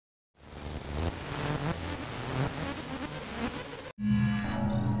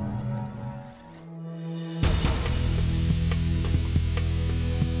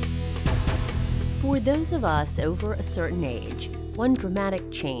those of us over a certain age, one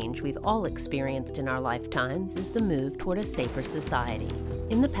dramatic change we've all experienced in our lifetimes is the move toward a safer society.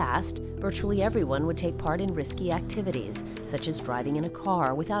 In the past, virtually everyone would take part in risky activities, such as driving in a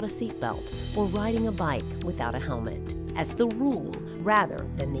car without a seatbelt or riding a bike without a helmet, as the rule rather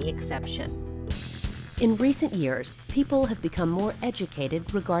than the exception. In recent years, people have become more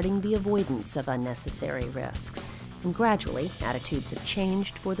educated regarding the avoidance of unnecessary risks, and gradually, attitudes have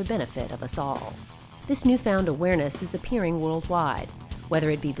changed for the benefit of us all. This newfound awareness is appearing worldwide, whether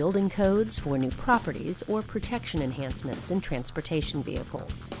it be building codes for new properties or protection enhancements in transportation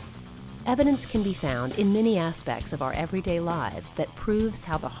vehicles. Evidence can be found in many aspects of our everyday lives that proves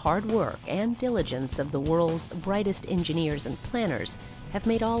how the hard work and diligence of the world's brightest engineers and planners have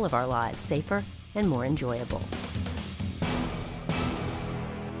made all of our lives safer and more enjoyable.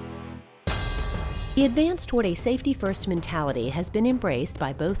 The advance toward a safety-first mentality has been embraced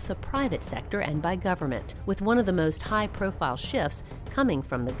by both the private sector and by government, with one of the most high-profile shifts coming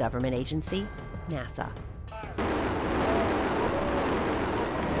from the government agency, NASA.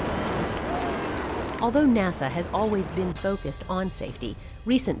 Although NASA has always been focused on safety,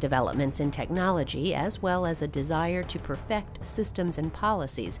 recent developments in technology, as well as a desire to perfect systems and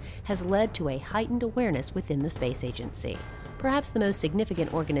policies, has led to a heightened awareness within the space agency. Perhaps the most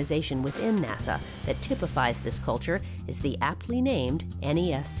significant organization within NASA that typifies this culture is the aptly named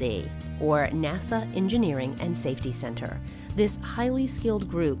NESC, or NASA Engineering and Safety Center. This highly skilled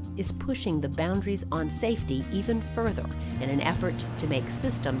group is pushing the boundaries on safety even further in an effort to make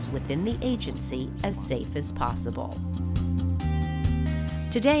systems within the agency as safe as possible.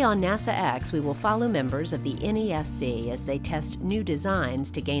 Today on NASA X, we will follow members of the NESC as they test new designs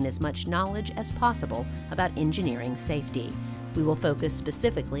to gain as much knowledge as possible about engineering safety. We will focus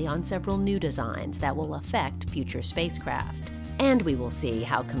specifically on several new designs that will affect future spacecraft. And we will see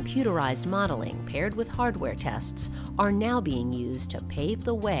how computerized modeling paired with hardware tests are now being used to pave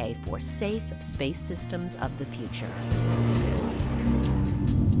the way for safe space systems of the future.